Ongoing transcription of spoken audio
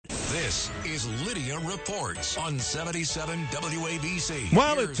This is Lidia Reports on 77 WABC.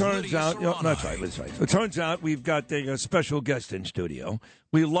 Well, Here's it turns Lydia out, that's right. It turns out we've got a special guest in studio.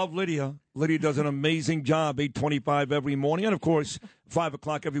 We love Lydia. Lydia does an amazing job, 8:25 every morning, and of course, 5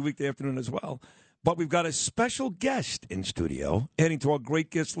 o'clock every weekday afternoon as well. But we've got a special guest in studio, adding to our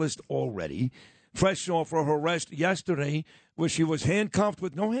great guest list already. Fresh off her arrest yesterday, where she was handcuffed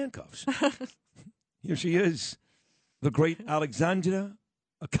with no handcuffs. Here she is, the great Alexandra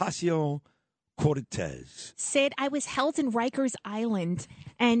Ocasio-Cortez. Sid, I was held in Rikers Island,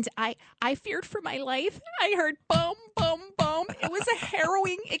 and I feared for my life. I heard boom, boom, boom. It was a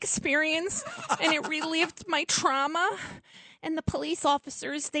harrowing experience, and it relived my trauma. And the police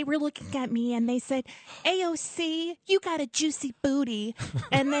officers, they were looking at me, and they said, "AOC, you got a juicy booty."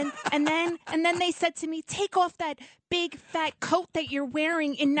 And then they said to me, "Take off that big fat coat that you're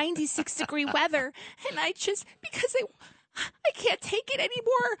wearing in 96-degree weather." And I just, because I can't take it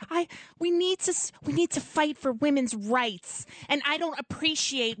anymore. We need to fight for women's rights, and I don't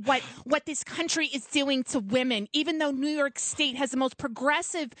appreciate what this country is doing to women. Even though New York State has the most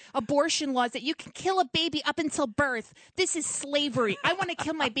progressive abortion laws that you can kill a baby up until birth, this is slavery. I want to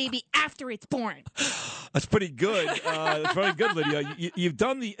kill my baby after it's born. That's pretty good. That's very good, Lydia. You've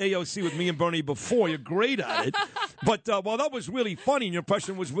done the AOC with me and Bernie before. You're great at it. But while that was really funny and your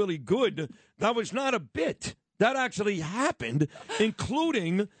impression was really good, that was not a bit. That actually happened,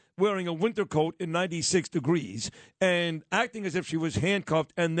 including wearing a winter coat in 96 degrees and acting as if she was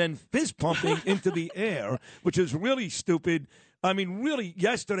handcuffed and then fist pumping into the air, which is really stupid. I mean, really,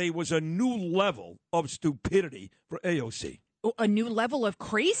 yesterday was a new level of stupidity for AOC. A new level of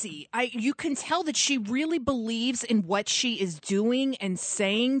crazy. You can tell that she really believes in what she is doing and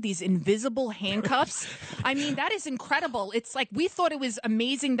saying, these invisible handcuffs. I mean, that is incredible. It's like we thought it was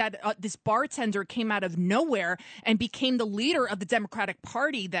amazing that this bartender came out of nowhere and became the leader of the Democratic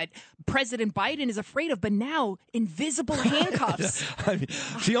Party that President Biden is afraid of. But now, invisible handcuffs. I mean,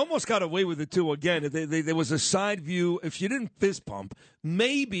 she almost got away with it, too. Again, there was a side view. If she didn't fist pump,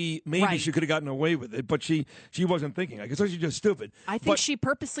 maybe right. She could have gotten away with it. But she wasn't thinking. I guess she just stupid. I think she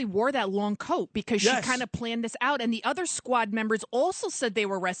purposely wore that long coat because she kind of planned this out. And the other squad members also said they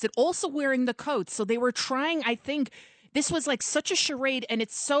were arrested, also wearing the coats. So they were trying, I think, this was like such a charade, and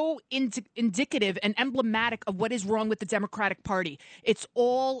it's so indicative and emblematic of what is wrong with the Democratic Party. It's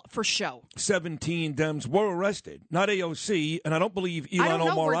all for show. 17 Dems were arrested, not AOC, and I don't believe Ilhan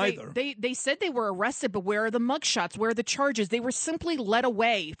Omar either. They said they were arrested, but where are the mugshots? Where are the charges? They were simply led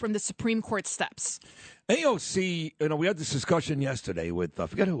away from the Supreme Court steps. AOC, we had this discussion yesterday with, I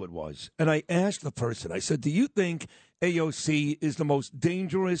forget who it was, and I asked the person, I said, do you think AOC is the most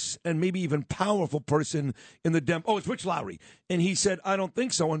dangerous and maybe even powerful person in the it's Rich Lowry. And he said, I don't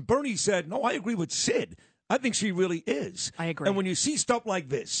think so. And Bernie said, no, I agree with Sid. I think she really is. I agree. And when you see stuff like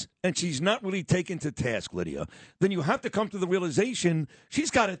this, and she's not really taken to task, Lydia, then you have to come to the realization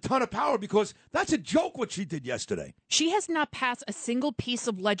she's got a ton of power, because that's a joke what she did yesterday. She has not passed a single piece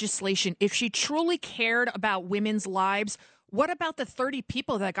of legislation. If she truly cared about women's lives, what about the 30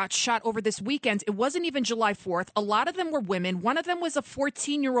 people that got shot over this weekend? It wasn't even July 4th. A lot of them were women. One of them was a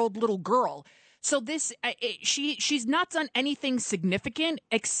 14-year-old little girl. So this, she's not done anything significant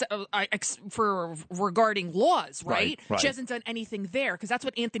for regarding laws, right? She hasn't done anything there, because that's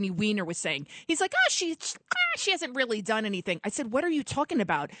what Anthony Weiner was saying. He's like, she hasn't really done anything. I said, what are you talking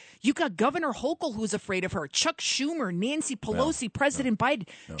about? You got Governor Hochul who's afraid of her, Chuck Schumer, Nancy Pelosi, President Biden.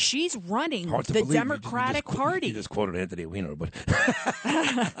 No. She's running the Democratic Party. You just quoted Anthony Weiner, but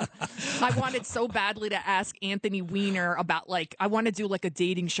I wanted so badly to ask Anthony Weiner about, I want to do a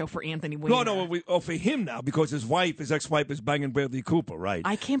dating show for Anthony Weiner. No, for him now, because his ex-wife is banging Bradley Cooper, right?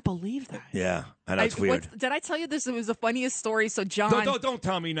 I can't believe that. Yeah, and that's weird. Did I tell you this? It was the funniest story. So John... Don't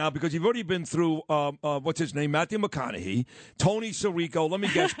tell me now, because you've already been through, what's his name, Matthew McConaughey, Tony Sirico. Let me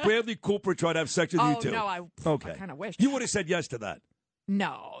guess, Bradley Cooper tried to have sex with you, too. No, I kind of wish. You would have said yes to that.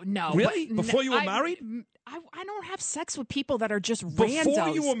 No. Really? Before you were married? I don't have sex with people that are just randos. Before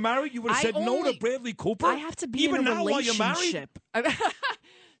you were married, you would have said no to Bradley Cooper? I have to be even in a now relationship. While you're married?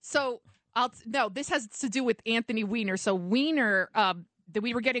 So... this has to do with Anthony Weiner. So Weiner,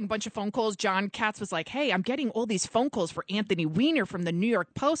 we were getting a bunch of phone calls. John Katz was like, hey, I'm getting all these phone calls for Anthony Weiner from the New York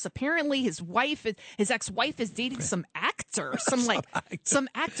Post. Apparently his ex-wife is dating some actor, some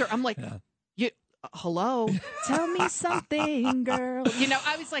actor. I'm like, hello, tell me something, girl.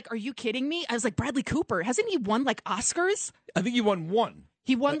 I was like, are you kidding me? I was like, Bradley Cooper, hasn't he won Oscars? I think he won one.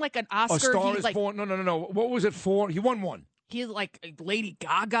 He won an Oscar. A Star is Born. No. What was it for? He won one. He's like Lady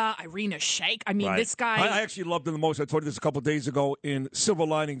Gaga, Irina Shayk. I mean, This guy... I actually loved him the most. I told you this a couple of days ago in Silver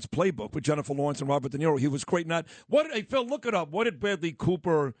Linings Playbook with Jennifer Lawrence and Robert De Niro. He was great in that. Phil, look it up. What did Bradley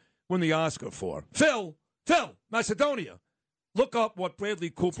Cooper... win the Oscar for? Phil, Macedonia. Look up what Bradley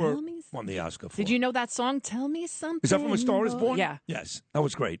Cooper won the Oscar for. Did you know that song, Tell Me Something? Is that from A Star Is Born? Yeah. Yes, that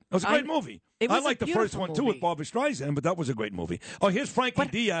was great. That was a great movie. I liked the first one, too, movie. with Barbara Streisand, but that was a great movie. Oh, here's Frankie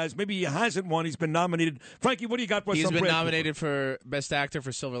Diaz. Maybe he hasn't won. He's been nominated. Frankie, what do you got for us? He's been nominated for Best Actor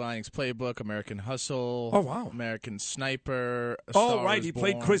for Silver Linings Playbook, American Hustle. Oh, wow. American Sniper. He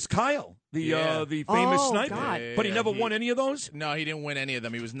played Chris Kyle, the famous sniper. God. But he never won any of those? No, he didn't win any of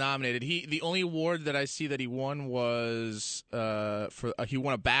them. He was nominated. The only award that I see that he won was he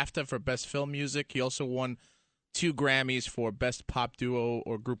won a BAFTA for Best Film Music. He also won 2 Grammys for Best Pop Duo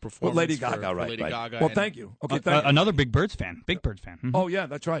or Group Performance. Lady Gaga, right. Gaga. Well, thank you. Okay, thank you. Another Big Birds fan. Big Birds fan. Mm-hmm. Oh, yeah,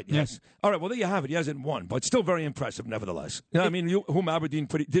 that's right. Yes. All right, well, there you have it. He hasn't won, but still very impressive, nevertheless. I mean, Hum Aberdeen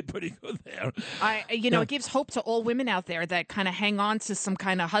did pretty good there. It gives hope to all women out there that kind of hang on to some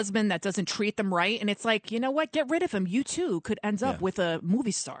kind of husband that doesn't treat them right. And it's like, you know what? Get rid of him. You, too, could end up with a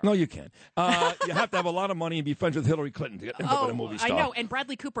movie star. No, you can't. You have to have a lot of money and be friends with Hillary Clinton to end up with a movie star. I know. And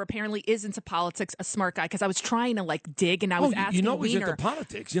Bradley Cooper apparently is into politics, a smart guy, because I was trying to, dig, and I was asking you know he's Wiener. into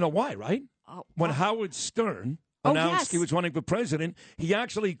politics. You know why, right? When Howard Stern announced he was running for president, he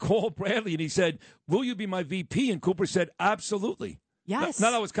actually called Bradley and he said, "Will you be my VP?" And Cooper said, "Absolutely." Yes.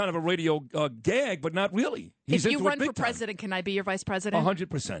 Now that was kind of a radio gag, but not really. He's if you into run for president, can I be your vice president?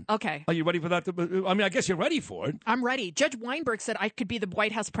 100%. Okay. Are you ready for that? I mean, I guess you're ready for it. I'm ready. Judge Weinberg said I could be the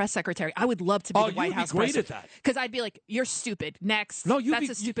White House press secretary. I would love to be the White House press secretary. Oh, you'd be great at that. Because I'd be like, you're stupid. Next. No, that's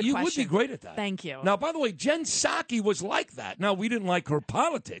a stupid you question. would be great at that. Thank you. Now, by the way, Jen Psaki was like that. Now, we didn't like her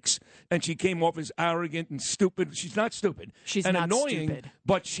politics, and she came off as arrogant and stupid. She's not stupid. She's and not annoying, stupid.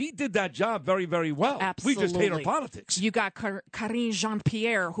 But she did that job very, very well. Absolutely. We just hate her politics. You got Karine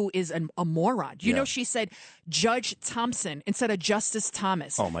Jean-Pierre, who is a moron. You know, she said Judge Thompson instead of Justice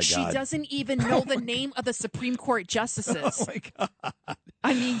Thomas. Oh, my God. She doesn't even know the name of the Supreme Court justices. Oh, my God.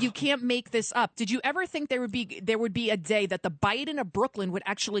 I mean, you can't make this up. Did you ever think there would be a day that the Biden of Brooklyn would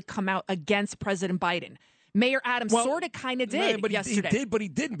actually come out against President Biden? Mayor Adams sort of kind of did yesterday. He did, but he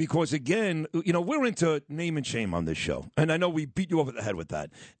didn't because, again, we're into name and shame on this show. And I know we beat you over the head with that.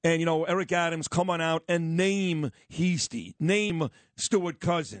 And, Eric Adams, come on out and name Heastie, name Stuart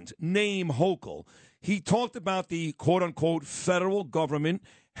Cousins, name Hochul. He talked about the quote-unquote federal government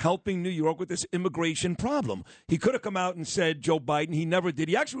helping New York with this immigration problem. He could have come out and said Joe Biden. He never did.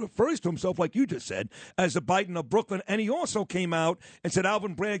 He actually refers to himself, like you just said, as the Biden of Brooklyn. And he also came out and said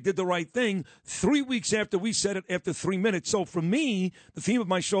Alvin Bragg did the right thing 3 weeks after we said it after 3 minutes. So for me, the theme of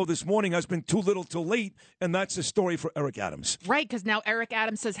my show this morning has been too little, too late. And that's the story for Eric Adams. Right, because now Eric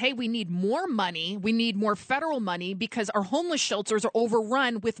Adams says, hey, we need more money. We need more federal money because our homeless shelters are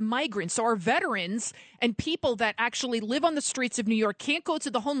overrun with migrants. So our veterans and people that actually live on the streets of New York can't go to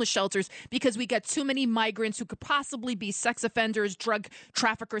the homeless shelters because we got too many migrants who could possibly be sex offenders, drug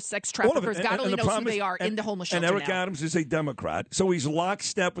traffickers, sex traffickers. God only knows who they are in the homeless shelter. And Eric now. Adams is a Democrat, so he's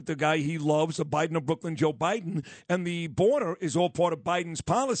lockstep with the guy he loves, the Biden of Brooklyn, Joe Biden, and the border is all part of Biden's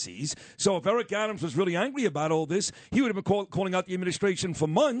policies. So if Eric Adams was really angry about all this, he would have been calling out the administration for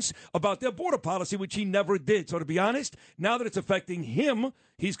months about their border policy, which he never did. So to be honest, now that it's affecting him,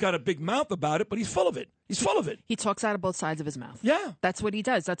 he's got a big mouth about it, but he's full of it. He's full of it. He talks out of both sides of his mouth. Yeah. That's what he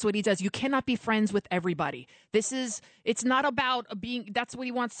does. That's what he does. You cannot be friends with everybody. It's not about that's what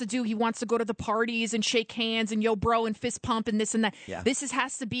he wants to do. He wants to go to the parties and shake hands and yo bro and fist pump and this and that. Yeah.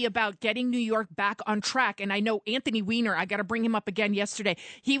 Has to be about getting New York back on track. And I know Anthony Weiner, I got to bring him up again yesterday.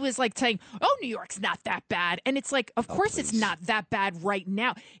 He was like saying, oh, New York's not that bad. And it's like, of course it's not that bad right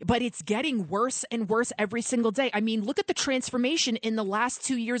now, but it's getting worse and worse every single day. I mean, look at the transformation in the last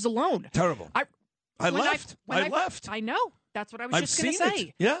 2 years alone. Terrible. I left. I know. That's what I was just going to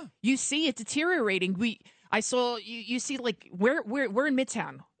say. Yeah. You see it deteriorating. I saw you see like we're in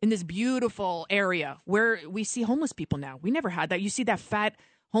Midtown in this beautiful area where we see homeless people now. We never had that. You see that fat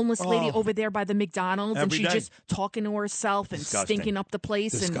homeless lady over there by the McDonald's and she's just talking to herself and stinking up the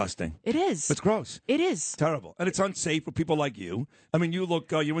place. Disgusting. And it is. It's gross. It is. Terrible. And it's unsafe for people like you. I mean, you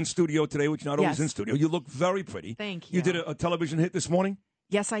look, you're in studio today, which you're not always in studio. You look very pretty. Thank you. You did a television hit this morning?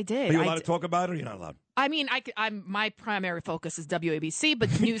 Yes, I did. Are you allowed to talk about it or you're not allowed? I mean, I'm my primary focus is WABC, but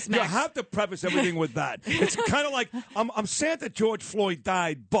Newsmax. You have to preface everything with that. It's kind of like, I'm sad that George Floyd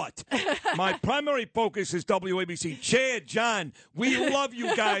died, but my primary focus is WABC. Chad, John, we love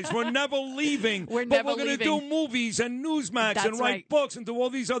you guys. We're never leaving. We're going to do movies and Newsmax and write books and do all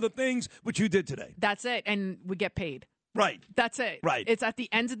these other things, which you did today. That's it, and we get paid. Right. That's it. Right. It's at the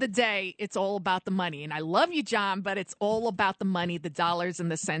end of the day, it's all about the money. And I love you, John, but it's all about the money, the dollars and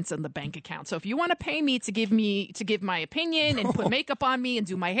the cents in the bank account. So if you want to pay me to give my opinion and put makeup on me and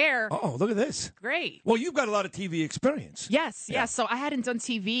do my hair. Oh, look at this. Great. Well, you've got a lot of TV experience. Yes. So I hadn't done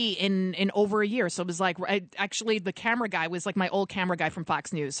TV in over a year. So it was like, actually, the camera guy was like my old camera guy from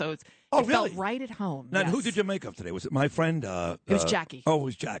Fox News. So it felt right at home. Now, who did your makeup today? Was it my friend? It was Jackie. Oh, it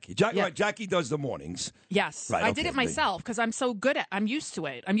was Jackie. Right, Jackie does the mornings. Yes. Right, I did it myself because I'm so good at I'm used to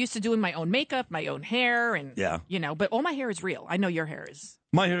it. I'm used to doing my own makeup, my own hair, and, but all my hair is real. I know your hair is.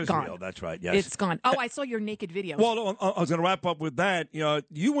 My hair is gone. real. That's right. Yes, it's gone. Oh, I saw your naked video. Well, I was going to wrap up with that.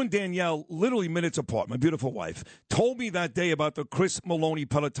 You and Danielle, literally minutes apart, my beautiful wife, told me that day about the Chris Maloney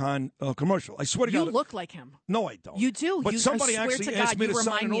Peloton commercial. I swear to God, you look like him. No, I don't. You do. But somebody actually asked me to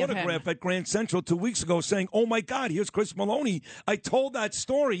sign an autograph autograph at Grand Central 2 weeks ago, saying, "Oh my God, here's Chris Maloney." I told that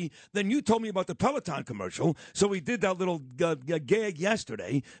story. Then you told me about the Peloton commercial. So we did that little gag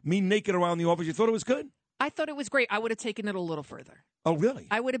yesterday. Me naked around the office. You thought it was good? I thought it was great. I would have taken it a little further. Oh, really?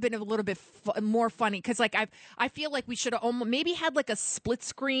 I would have been a little bit more funny because, like, I feel like we should have maybe had like a split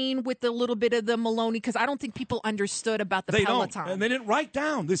screen with a little bit of the Maloney because I don't think people understood about the Peloton. And they didn't write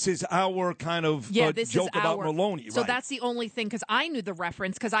down. This is our kind of joke about Maloney. So right. that's the only thing because I knew the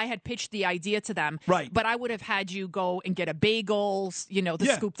reference because I had pitched the idea to them. Right. But I would have had you go and get a bagel,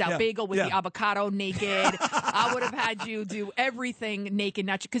 the scooped out bagel with the avocado naked. I would have had you do everything naked,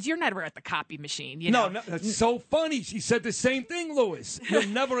 not because you're never at the copy machine. No, that's so funny. She said the same thing, Louis. You're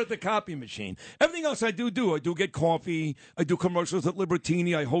never at the copy machine. Everything else I do. I do get coffee. I do commercials at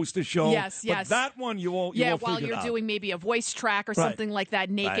Libertini. I host a show. Yes. But that one you won't while you're doing maybe a voice track or something like that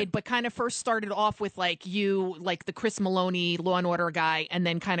naked, but kind of first started off with like you, like the Chris Maloney Law and Order guy, and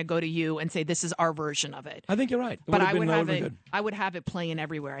then kind of go to you and say, this is our version of it. I think you're right. I would have it playing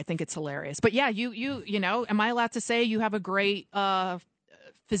everywhere. I think it's hilarious. But yeah, you am I allowed to say you have a great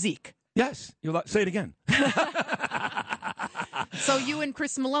physique? Yes. Say it again. So you and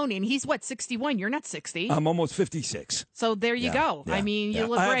Chris Maloney, and he's what, 61? You're not 60. I'm almost 56. So there you go. Yeah, I mean, you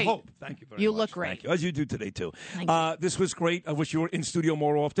look great. I have hope. Thank you very much. You look great. Thank you. As you do today, too. Thank you. This was great. I wish you were in studio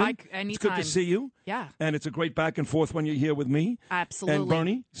more often. Anytime. It's good to see you. Yeah. And it's a great back and forth when you're here with me. Absolutely. And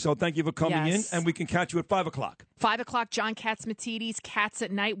Bernie. So thank you for coming in. Yes. And we can catch you at 5 o'clock. 5 o'clock, John Catsimatidis, Cats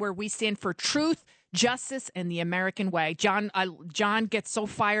at Night, where we stand for truth, justice, and the American way. John gets so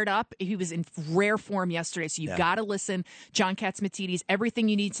fired up. He was in rare form yesterday, so you got to listen. John Catsimatidis, everything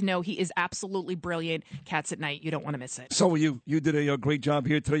you need to know. He is absolutely brilliant. Cats at Night, you don't want to miss it. So you did a great job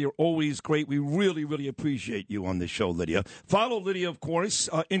here today. You're always great. We really, really appreciate you on this show, Lydia. Follow Lydia, of course,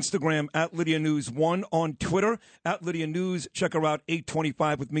 Instagram at Lydia News 1, on Twitter at Lydia News. Check her out,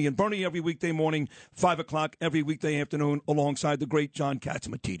 8:25 with me and Bernie every weekday morning, 5 o'clock every weekday afternoon, alongside the great John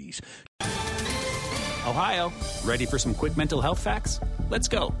Catsimatidis. Ohio, ready for some quick mental health facts? Let's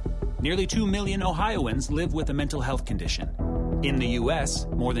go. Nearly 2 million Ohioans live with a mental health condition. In the U.S.,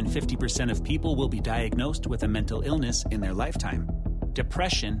 more than 50% of people will be diagnosed with a mental illness in their lifetime.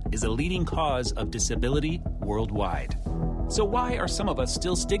 Depression is a leading cause of disability worldwide. So why are some of us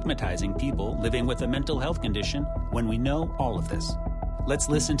still stigmatizing people living with a mental health condition when we know all of this? Let's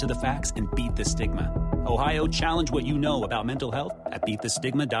listen to the facts and beat the stigma. Ohio, challenge what you know about mental health at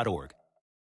beatthestigma.org.